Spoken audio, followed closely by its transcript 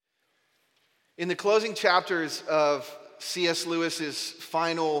In the closing chapters of C.S. Lewis's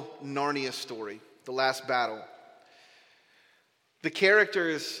final Narnia story, The Last Battle, the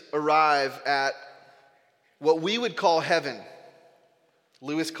characters arrive at what we would call heaven.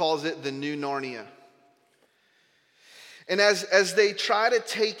 Lewis calls it the new Narnia. And as they try to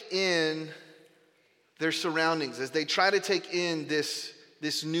take in their surroundings, as they try to take in this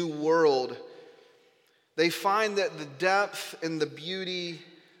new world, they find that the depth and the beauty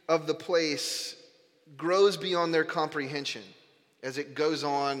of the place grows beyond their comprehension as it goes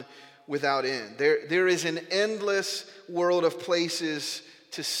on without end. There is an endless world of places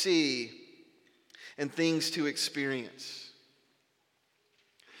to see and things to experience.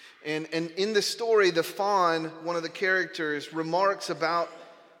 And in the story, the faun, one of the characters, remarks about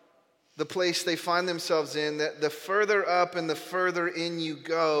the place they find themselves in, that the further up and the further in you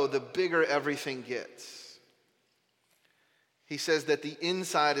go, the bigger everything gets. He says that the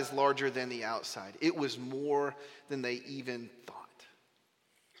inside is larger than the outside. It was more than they even thought.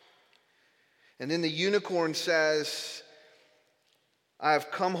 And then the unicorn says, I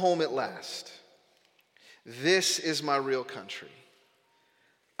have come home at last. This is my real country.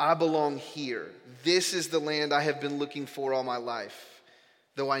 I belong here. This is the land I have been looking for all my life,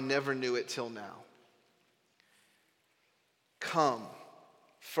 though I never knew it till now. Come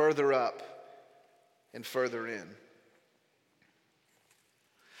further up and further in.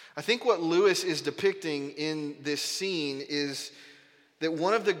 I think what Lewis is depicting in this scene is that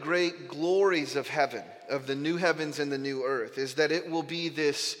one of the great glories of heaven, of the new heavens and the new earth, is that it will be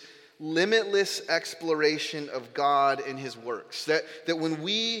this limitless exploration of God and his works. That when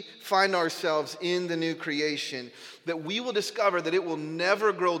we find ourselves in the new creation, that we will discover that it will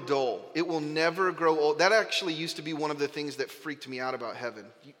never grow dull. It will never grow old. That actually used to be one of the things that freaked me out about heaven.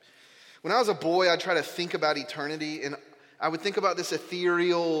 When I was a boy, I'd try to think about eternity, and I would think about this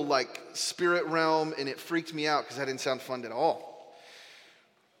ethereal, spirit realm, and it freaked me out because that didn't sound fun at all.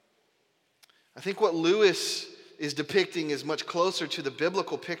 I think what Lewis is depicting is much closer to the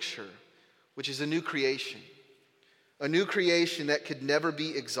biblical picture, which is a new creation. A new creation that could never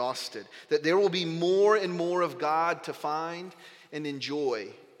be exhausted. That there will be more and more of God to find and enjoy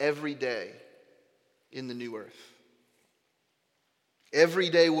every day in the new earth.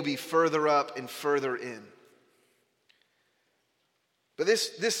 Every day will be further up and further in. But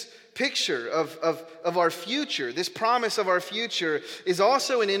this picture of our future, this promise of our future, is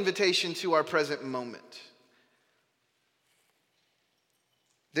also an invitation to our present moment.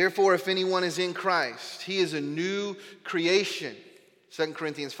 Therefore, if anyone is in Christ, he is a new creation. 2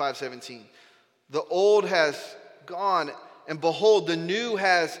 Corinthians 5:17. The old has gone, and behold, the new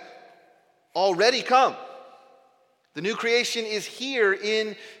has already come. The new creation is here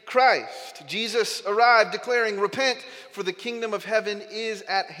in Christ. Jesus arrived declaring, repent, for the kingdom of heaven is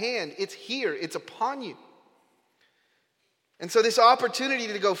at hand. It's here. It's upon you. And so this opportunity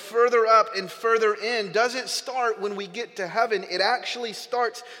to go further up and further in doesn't start when we get to heaven. It actually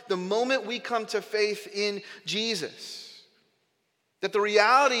starts the moment we come to faith in Jesus. That the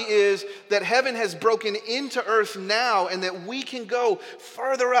reality is that heaven has broken into earth now, and that we can go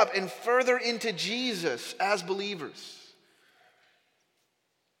further up and further into Jesus as believers.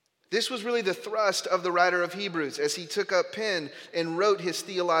 This was really the thrust of the writer of Hebrews as he took up pen and wrote his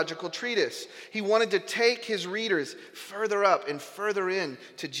theological treatise. He wanted to take his readers further up and further in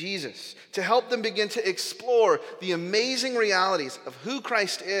to Jesus, to help them begin to explore the amazing realities of who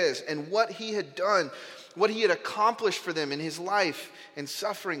Christ is and what he had done, what he had accomplished for them in his life and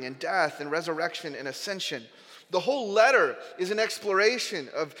suffering and death and resurrection and ascension. The whole letter is an exploration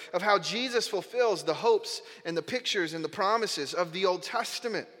of how Jesus fulfills the hopes and the pictures and the promises of the Old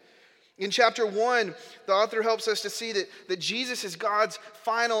Testament. In chapter 1, the author helps us to see that Jesus is God's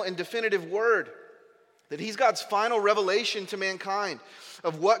final and definitive word. That he's God's final revelation to mankind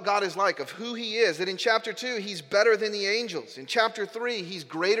of what God is like, of who he is. That in chapter 2, he's better than the angels. In chapter 3, he's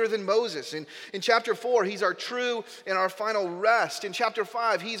greater than Moses. In chapter 4, he's our true and our final rest. In chapter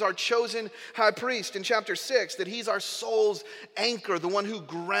 5, he's our chosen high priest. In chapter 6, that he's our soul's anchor, the one who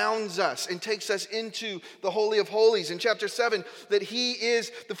grounds us and takes us into the Holy of Holies. In chapter 7, that he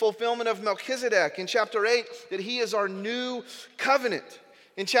is the fulfillment of Melchizedek. In chapter 8, that he is our new covenant.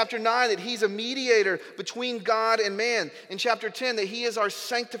 In chapter 9, that he's a mediator between God and man. In chapter 10, that he is our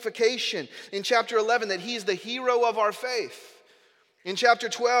sanctification. In chapter 11, that he's the hero of our faith. In chapter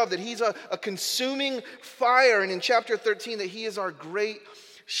 12, that he's a consuming fire. And in chapter 13, that he is our great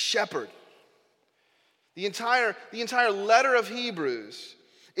shepherd. The entire letter of Hebrews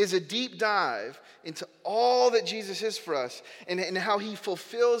is a deep dive into all that Jesus is for us and how he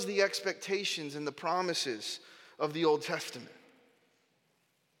fulfills the expectations and the promises of the Old Testament.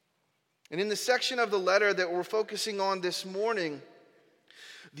 And in the section of the letter that we're focusing on this morning,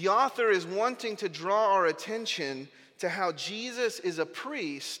 the author is wanting to draw our attention to how Jesus is a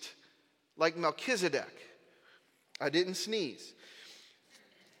priest like Melchizedek. I didn't sneeze.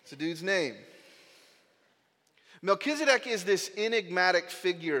 It's a dude's name. Melchizedek is this enigmatic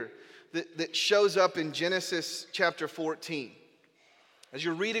figure that shows up in Genesis chapter 14. As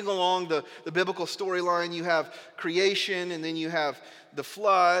you're reading along the biblical storyline, you have creation, and then you have the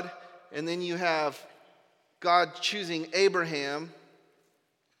flood, and then you have God choosing Abraham.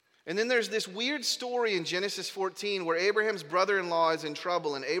 And then there's this weird story in Genesis 14 where Abraham's brother-in-law is in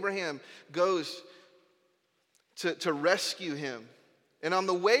trouble, and Abraham goes to rescue him. And on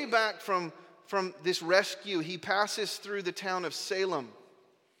the way back from this rescue, he passes through the town of Salem.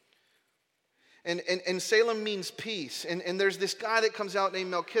 And Salem means peace. And there's this guy that comes out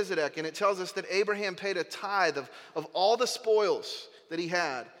named Melchizedek, and it tells us that Abraham paid a tithe of all the spoils that he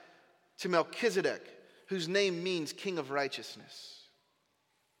had to Melchizedek, whose name means King of Righteousness.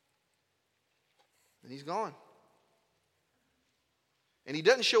 And he's gone. And he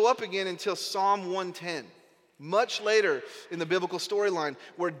doesn't show up again until Psalm 110. Much later in the biblical storyline,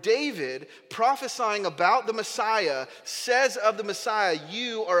 where David, prophesying about the Messiah, says of the Messiah,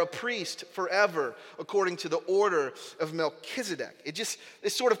 "You are a priest forever, according to the order of Melchizedek."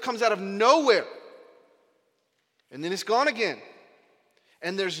 It sort of comes out of nowhere. And then it's gone again.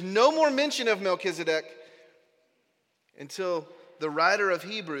 And there's no more mention of Melchizedek until the writer of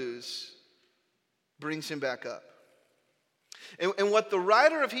Hebrews brings him back up. And what the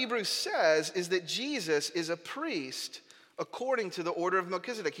writer of Hebrews says is that Jesus is a priest according to the order of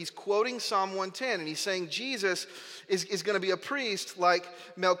Melchizedek. He's quoting Psalm 110, and he's saying Jesus is going to be a priest like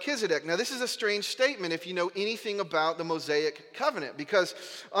Melchizedek. Now, this is a strange statement if you know anything about the Mosaic covenant, because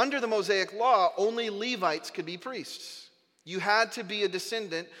under the Mosaic law, only Levites could be priests. You had to be a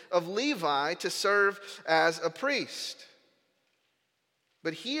descendant of Levi to serve as a priest.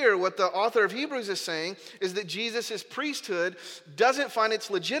 But here, what the author of Hebrews is saying is that Jesus' priesthood doesn't find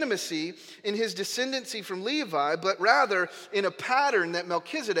its legitimacy in his descendancy from Levi, but rather in a pattern that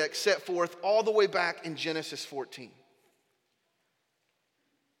Melchizedek set forth all the way back in Genesis 14.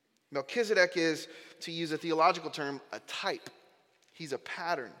 Melchizedek is, to use a theological term, a type. He's a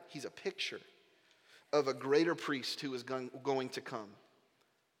pattern. He's a picture of a greater priest who is going to come.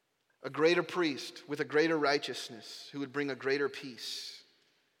 A greater priest with a greater righteousness who would bring a greater peace.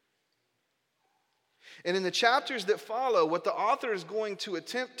 And in the chapters that follow, what the author is going to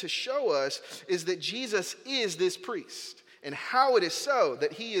attempt to show us is that Jesus is this priest, and how it is so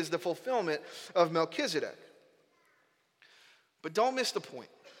that he is the fulfillment of Melchizedek. But don't miss the point.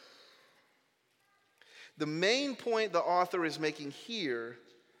 The main point the author is making here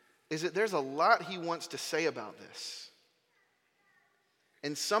is that there's a lot he wants to say about this.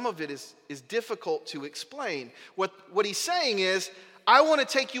 And some of it is difficult to explain. What he's saying is, I want to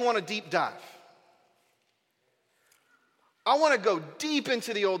take you on a deep dive. I want to go deep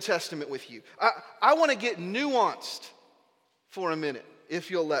into the Old Testament with you. I want to get nuanced for a minute,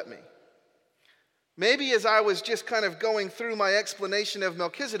 if you'll let me. Maybe as I was just kind of going through my explanation of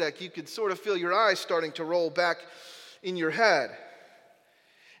Melchizedek, you could sort of feel your eyes starting to roll back in your head.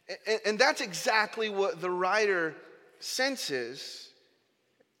 And that's exactly what the writer senses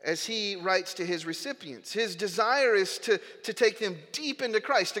as he writes to his recipients. His desire is to take them deep into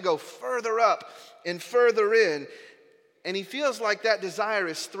Christ, to go further up and further in. And he feels like that desire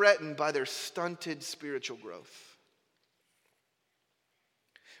is threatened by their stunted spiritual growth.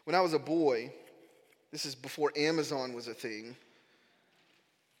 When I was a boy, this is before Amazon was a thing,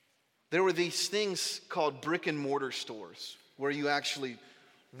 there were these things called brick and mortar stores where you actually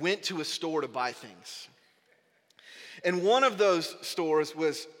went to a store to buy things. And one of those stores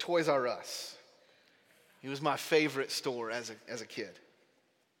was Toys R Us. It was my favorite store as a kid.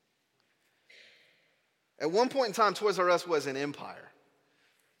 At one point in time, Toys R Us was an empire.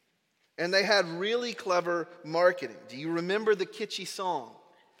 And they had really clever marketing. Do you remember the kitschy song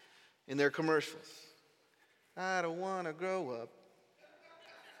in their commercials? I don't want to grow up.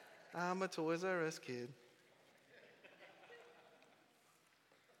 I'm a Toys R Us kid.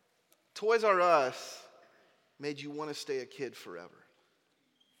 Toys R Us made you want to stay a kid forever.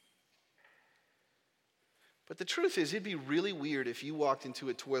 But the truth is, it'd be really weird if you walked into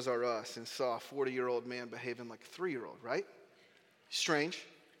a Toys R Us and saw a 40-year-old man behaving like a 3-year-old, right? Strange.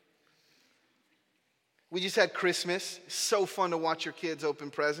 We just had Christmas. So fun to watch your kids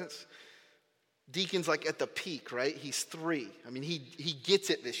open presents. Deacon's like at the peak, right? He's 3. I mean, he gets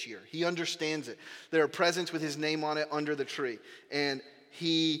it this year. He understands it. There are presents with his name on it under the tree. And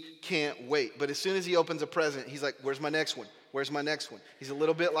he can't wait. But as soon as he opens a present, he's like, where's my next one? Where's my next one? He's a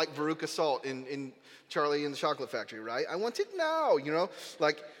little bit like Veruca Salt in Charlie and the Chocolate Factory, right? I want it now,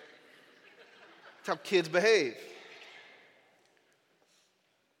 Like, that's how kids behave.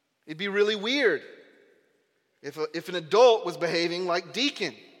 It'd be really weird if an adult was behaving like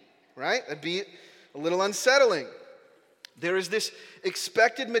Deacon, right? That'd be a little unsettling. There is this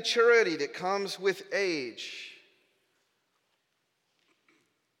expected maturity that comes with age.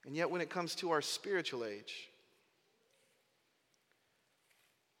 And yet when it comes to our spiritual age,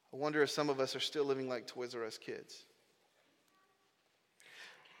 I wonder if some of us are still living like Toys R Us kids.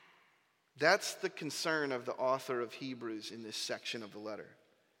 That's the concern of the author of Hebrews in this section of the letter.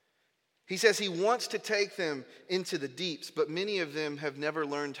 He says he wants to take them into the deeps, but many of them have never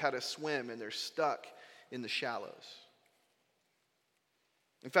learned how to swim and they're stuck in the shallows.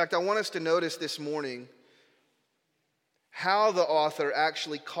 In fact, I want us to notice this morning how the author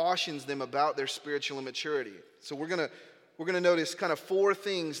actually cautions them about their spiritual immaturity. So we're going to notice kind of 4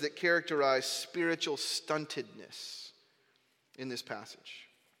 things that characterize spiritual stuntedness in this passage.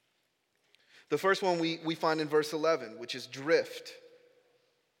 The first one we find in verse 11, which is drift.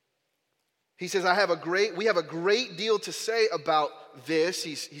 He says, we have a great deal to say about this.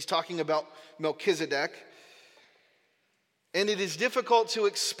 He's talking about Melchizedek. And it is difficult to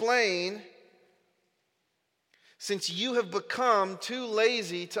explain since you have become too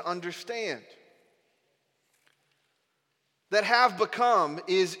lazy to understand. That have become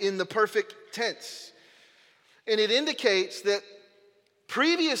is in the perfect tense. And it indicates that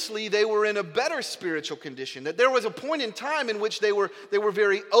previously they were in a better spiritual condition, that there was a point in time in which they were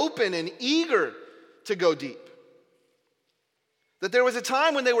very open and eager to go deep. That there was a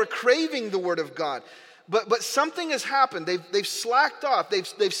time when they were craving the Word of God. But something has happened. They've slacked off.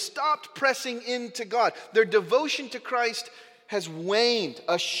 They've stopped pressing into God. Their devotion to Christ has waned.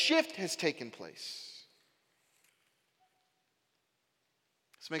 A shift has taken place.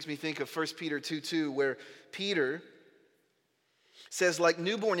 This makes me think of 1 Peter 2:2, where Peter says, like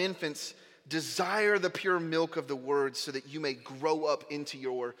newborn infants, desire the pure milk of the word so that you may grow up into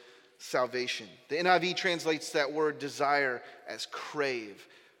your salvation. The NIV translates that word desire as crave.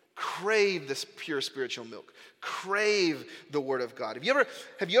 Crave this pure spiritual milk. Crave the word of God.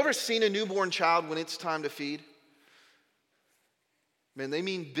 Have you ever seen a newborn child when it's time to feed? Man, they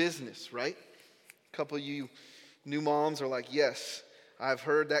mean business, right? A couple of you new moms are like, yes, I've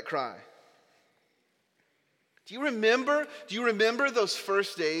heard that cry. Do you remember those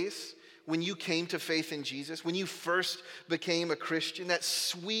first days when you came to faith in Jesus, when you first became a Christian, that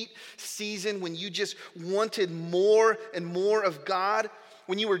sweet season when you just wanted more and more of God,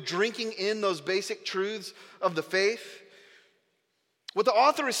 when you were drinking in those basic truths of the faith? What the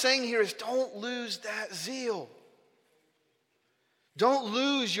author is saying here is don't lose that zeal. Don't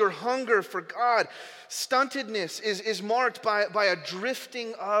lose your hunger for God. Stuntedness is marked by a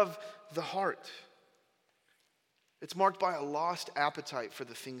drifting of the heart. It's marked by a lost appetite for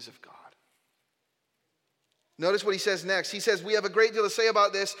the things of God. Notice what he says next. He says, we have a great deal to say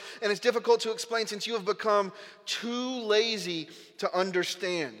about this, and it's difficult to explain since you have become too lazy to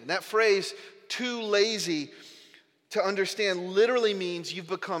understand. And that phrase, too lazy to understand, literally means you've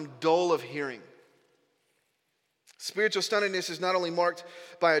become dull of hearing. Spiritual stuntedness is not only marked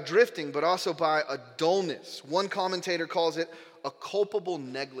by a drifting, but also by a dullness. One commentator calls it a culpable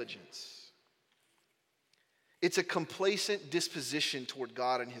negligence. It's a complacent disposition toward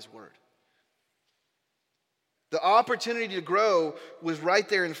God and His Word. The opportunity to grow was right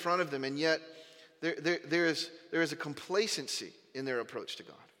there in front of them, and yet there is a complacency in their approach to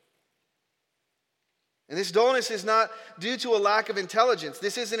God. And this dullness is not due to a lack of intelligence.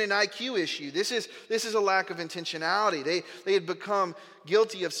 This isn't an IQ issue. This is a lack of intentionality. They had become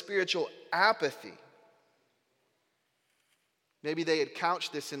guilty of spiritual apathy. Maybe they had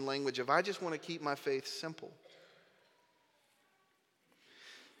couched this in language of, I just want to keep my faith simple.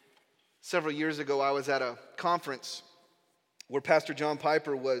 Several years ago, I was at a conference where Pastor John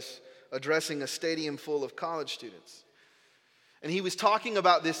Piper was addressing a stadium full of college students. And he was talking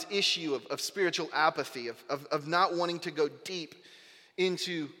about this issue of spiritual apathy, of not wanting to go deep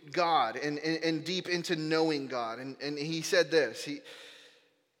into God and deep into knowing God. And he said this.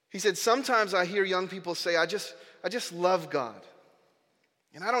 He said, sometimes I hear young people say, I just love God.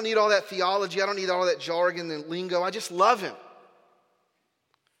 And I don't need all that theology. I don't need all that jargon and lingo. I just love Him.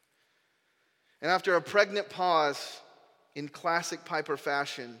 And after a pregnant pause, in classic Piper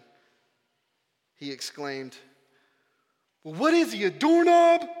fashion, he exclaimed, well, what is he, a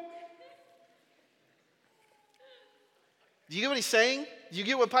doorknob? Do you get what he's saying? Do you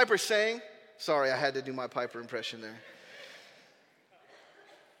get what Piper's saying? Sorry, I had to do my Piper impression there.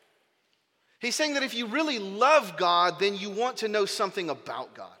 He's saying that if you really love God, then you want to know something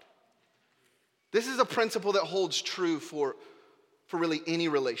about God. This is a principle that holds true for really any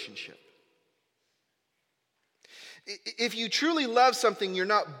relationship. If you truly love something, you're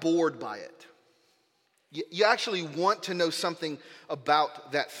not bored by it. You actually want to know something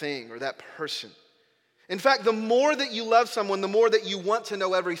about that thing or that person. In fact, the more that you love someone, the more that you want to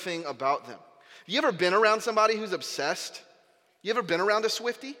know everything about them. Have you ever been around somebody who's obsessed? You ever been around a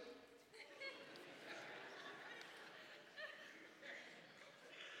Swiftie?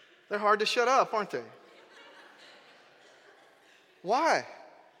 They're hard to shut up, aren't they? Why?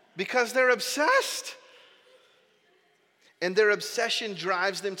 Because they're obsessed. And their obsession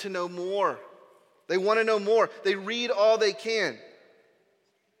drives them to know more. They want to know more. They read all they can.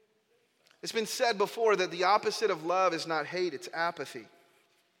 It's been said before that the opposite of love is not hate, it's apathy.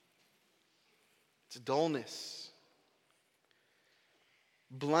 It's dullness.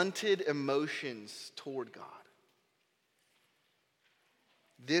 Blunted emotions toward God.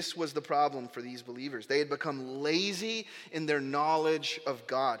 This was the problem for these believers. They had become lazy in their knowledge of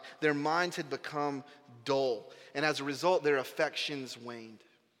God. Their minds had become dull. And as a result, their affections waned.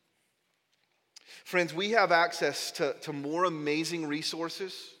 Friends, we have access to more amazing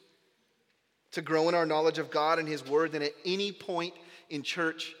resources to grow in our knowledge of God and His Word than at any point in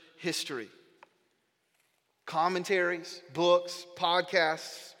church history. Commentaries, books,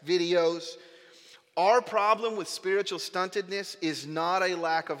 podcasts, videos. Our problem with spiritual stuntedness is not a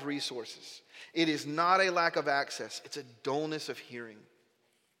lack of resources. It is not a lack of access. It's a dullness of hearing.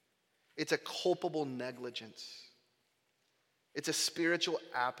 It's a culpable negligence. It's a spiritual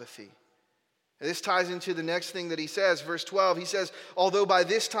apathy. And this ties into the next thing that he says, verse 12. He says, although by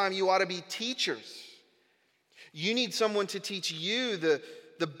this time you ought to be teachers. You need someone to teach you the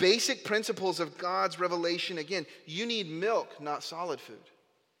basic principles of God's revelation. Again, you need milk, not solid food.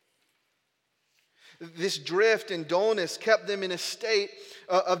 This drift and dullness kept them in a state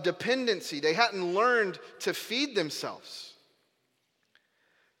of dependency. They hadn't learned to feed themselves.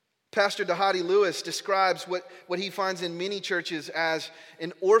 Pastor Dhati Lewis describes what he finds in many churches as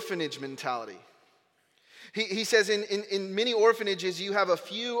an orphanage mentality. He says in many orphanages, you have a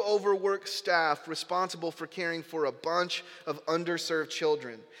few overworked staff responsible for caring for a bunch of underserved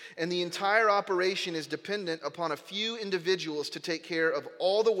children. And the entire operation is dependent upon a few individuals to take care of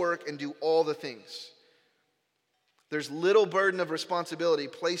all the work and do all the things. There's little burden of responsibility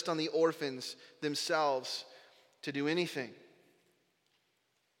placed on the orphans themselves to do anything.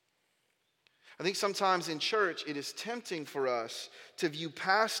 I think sometimes in church, it is tempting for us to view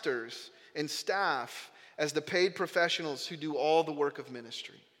pastors and staff as the paid professionals who do all the work of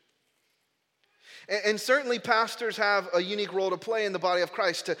ministry. And certainly pastors have a unique role to play in the body of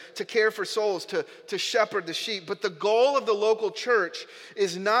Christ, to care for souls, to shepherd the sheep. But the goal of the local church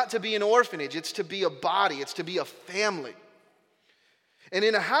is not to be an orphanage. It's to be a body. It's to be a family. And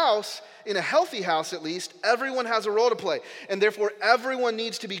in a house, in a healthy house at least, everyone has a role to play. And therefore, everyone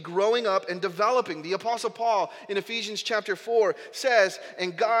needs to be growing up and developing. The Apostle Paul in Ephesians chapter 4 says,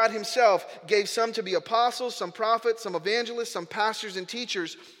 and God himself gave some to be apostles, some prophets, some evangelists, some pastors and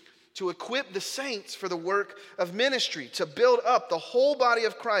teachers to equip the saints for the work of ministry, to build up the whole body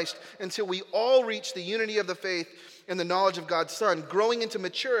of Christ until we all reach the unity of the faith and the knowledge of God's Son, growing into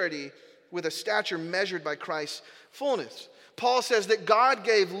maturity with a stature measured by Christ's fullness. Paul says that God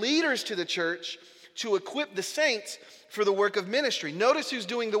gave leaders to the church to equip the saints for the work of ministry. Notice who's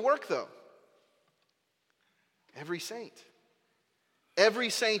doing the work, though. Every saint. Every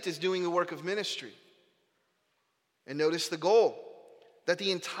saint is doing the work of ministry. And notice the goal, that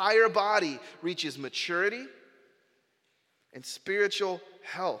the entire body reaches maturity and spiritual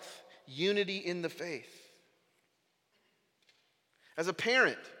health, unity in the faith. As a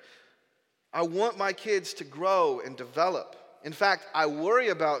parent, I want my kids to grow and develop. In fact, I worry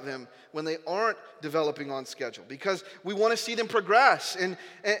about them when they aren't developing on schedule because we want to see them progress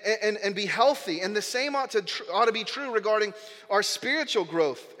and be healthy. And the same ought to be true regarding our spiritual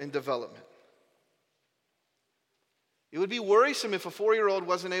growth and development. It would be worrisome if a 4-year-old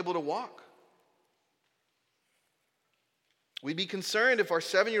wasn't able to walk. We'd be concerned if our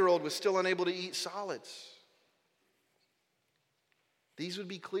 7-year-old was still unable to eat solids. These would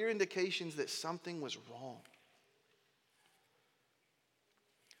be clear indications that something was wrong.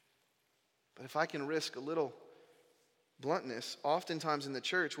 But if I can risk a little bluntness, oftentimes in the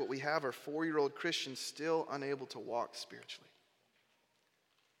church, what we have are 4-year-old Christians still unable to walk spiritually.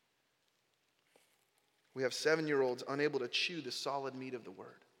 We have 7-year-olds unable to chew the solid meat of the word.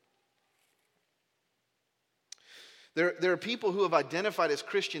 There are people who have identified as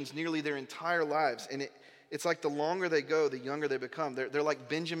Christians nearly their entire lives, and it's like the longer they go, the younger they become. They're like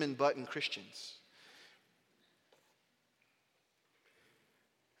Benjamin Button Christians.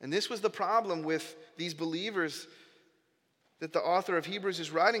 And this was the problem with these believers that the author of Hebrews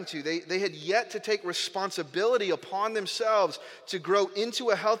is writing to. They had yet to take responsibility upon themselves to grow into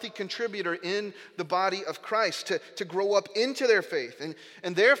a healthy contributor in the body of Christ, to grow up into their faith.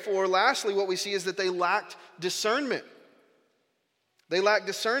 And therefore, lastly, what we see is that they lacked discernment. They lacked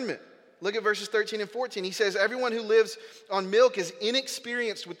discernment. Look at verses 13 and 14. He says, everyone who lives on milk is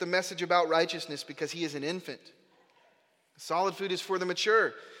inexperienced with the message about righteousness because he is an infant. Solid food is for the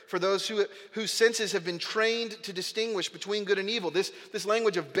mature, for those whose senses have been trained to distinguish between good and evil. This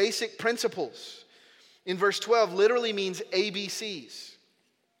language of basic principles in verse 12 literally means ABCs.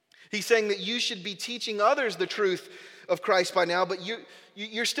 He's saying that you should be teaching others the truth of Christ by now, but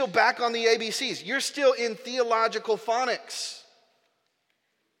you're still back on the ABCs. You're still in theological phonics.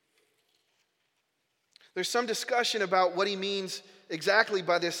 There's some discussion about what he means exactly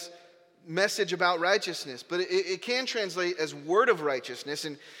by this message about righteousness, but it can translate as word of righteousness,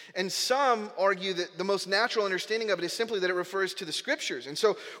 and some argue that the most natural understanding of it is simply that it refers to the scriptures. And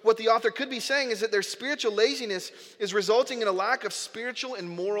so what the author could be saying is that their spiritual laziness is resulting in a lack of spiritual and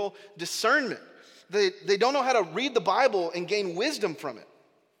moral discernment. They don't know how to read the Bible and gain wisdom from it.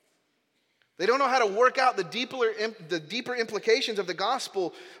 They don't know how to work out the deeper implications of the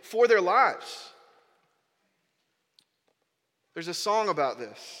gospel for their lives. There's a song about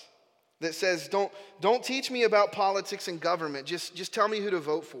this that says, don't teach me about politics and government. Just tell me who to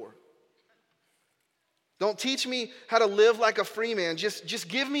vote for. Don't teach me how to live like a free man. Just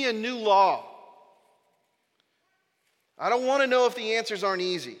give me a new law. I don't want to know if the answers aren't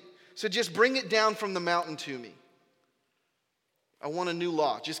easy. So just bring it down from the mountain to me. I want a new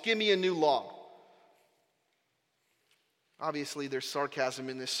law. Just give me a new law. Obviously, there's sarcasm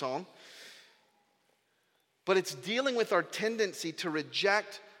in this song. But it's dealing with our tendency to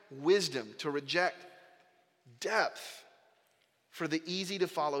reject wisdom, to reject depth for the easy to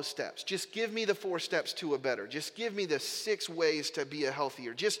follow steps. Just give me the 4 steps to a better. Just give me the 6 ways to be a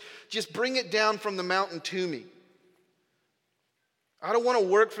healthier. Just bring it down from the mountain to me. I don't want to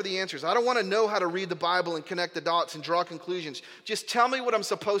work for the answers. I don't want to know how to read the Bible and connect the dots and draw conclusions. Just tell me what I'm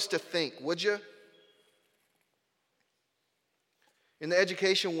supposed to think, would you? In the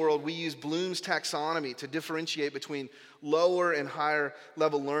education world, we use Bloom's taxonomy to differentiate between lower and higher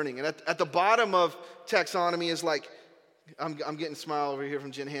level learning. And at the bottom of taxonomy is like, I'm getting a smile over here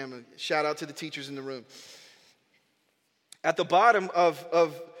from Jen Hammond. Shout out to the teachers in the room. At the bottom of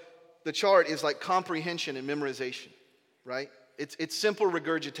the chart is like comprehension and memorization, right? It's simple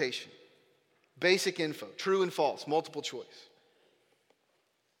regurgitation, basic info, true and false, multiple choice.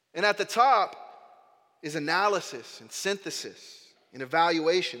 And at the top is analysis and synthesis. An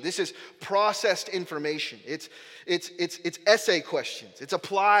evaluation. This is processed information. It's essay questions. It's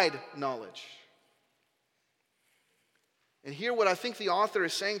applied knowledge. And here what I think the author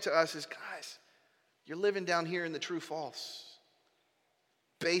is saying to us is, guys, you're living down here in the true false.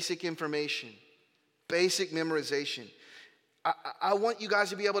 Basic information. Basic memorization. I want you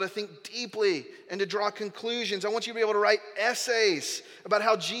guys to be able to think deeply and to draw conclusions. I want you to be able to write essays about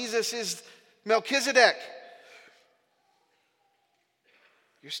how Jesus is Melchizedek.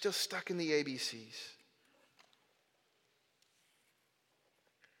 You're still stuck in the ABCs.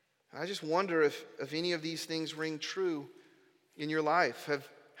 I just wonder if any of these things ring true in your life.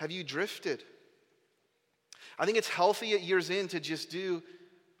 Have you drifted? I think it's healthy at year's end to just do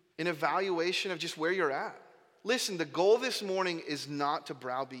an evaluation of just where you're at. Listen, the goal this morning is not to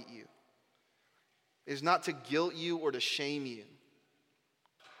browbeat you. Is not to guilt you or to shame you.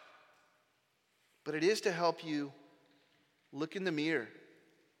 But it is to help you look in the mirror,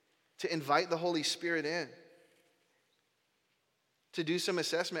 to invite the Holy Spirit in, to do some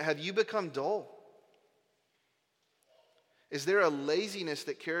assessment. Have you become dull? Is there a laziness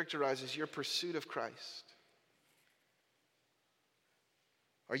that characterizes your pursuit of Christ?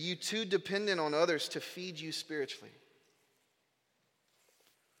 Are you too dependent on others to feed you spiritually?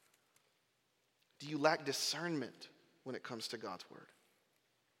 Do you lack discernment when it comes to God's word?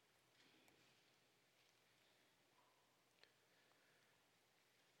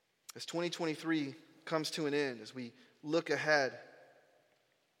 As 2023 comes to an end, as we look ahead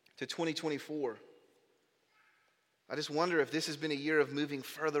to 2024, I just wonder if this has been a year of moving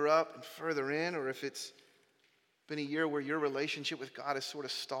further up and further in, or if it's been a year where your relationship with God has sort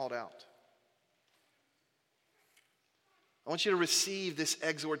of stalled out. I want you to receive this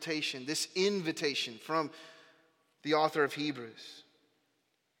exhortation, this invitation from the author of Hebrews,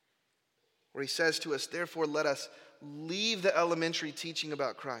 where he says to us, therefore let us leave the elementary teaching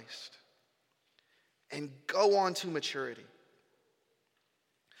about Christ and go on to maturity.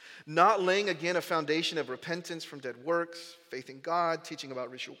 Not laying again a foundation of repentance from dead works, faith in God, teaching about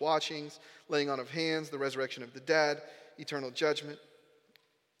ritual washings, laying on of hands, the resurrection of the dead, eternal judgment.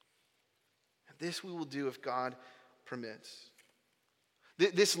 And this we will do if God permits.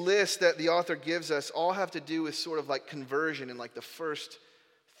 This list that the author gives us all have to do with sort of like conversion and like the first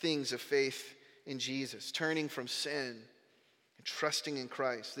things of faith in Jesus, turning from sin and trusting in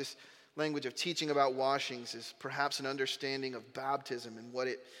Christ. This language of teaching about washings is perhaps an understanding of baptism and what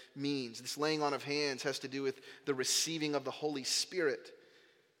it means. This laying on of hands has to do with the receiving of the Holy Spirit.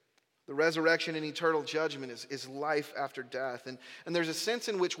 The resurrection and eternal judgment is life after death. And there's a sense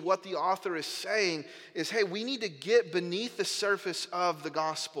in which what the author is saying is, hey, we need to get beneath the surface of the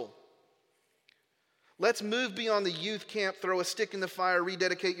gospel. Let's move beyond the youth camp, throw a stick in the fire,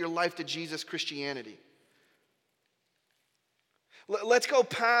 rededicate your life to Jesus Christianity. Let's go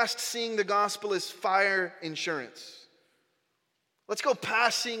past seeing the gospel as fire insurance. Let's go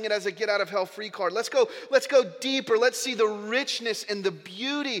past seeing it as a get-out-of-hell-free card. Let's go deeper. Let's see the richness and the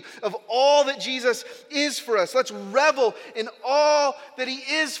beauty of all that Jesus is for us. Let's revel in all that he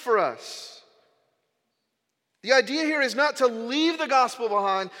is for us. The idea here is not to leave the gospel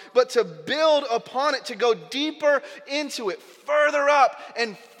behind, but to build upon it, to go deeper into it, further up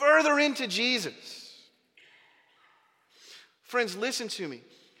and further into Jesus. Friends, listen to me.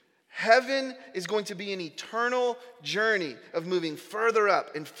 Heaven is going to be an eternal journey of moving further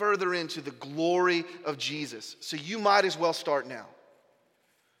up and further into the glory of Jesus. So you might as well start now.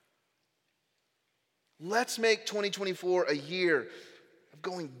 Let's make 2024 a year of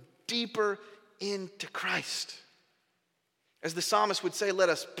going deeper into Christ. As the psalmist would say, let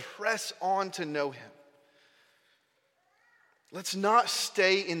us press on to know him. Let's not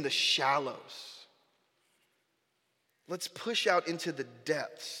stay in the shallows. Let's push out into the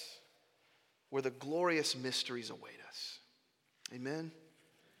depths where the glorious mysteries await us. Amen?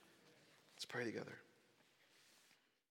 Let's pray together.